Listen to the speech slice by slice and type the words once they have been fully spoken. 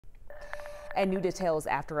And new details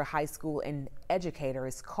after a high school educator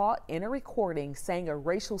is caught in a recording saying a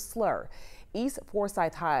racial slur. East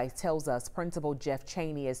Forsyth High tells us Principal Jeff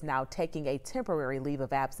Cheney is now taking a temporary leave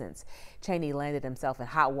of absence. Cheney landed himself in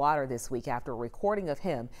hot water this week after a recording of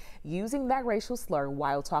him using that racial slur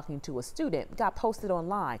while talking to a student got posted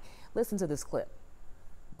online. Listen to this clip.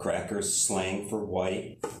 Crackers slang for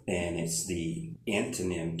white, and it's the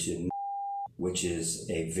antonym to which is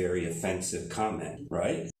a very offensive comment,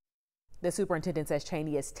 right? The superintendent says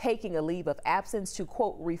Cheney is taking a leave of absence to,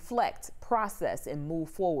 quote, reflect, process, and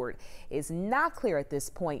move forward. It's not clear at this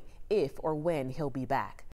point if or when he'll be back.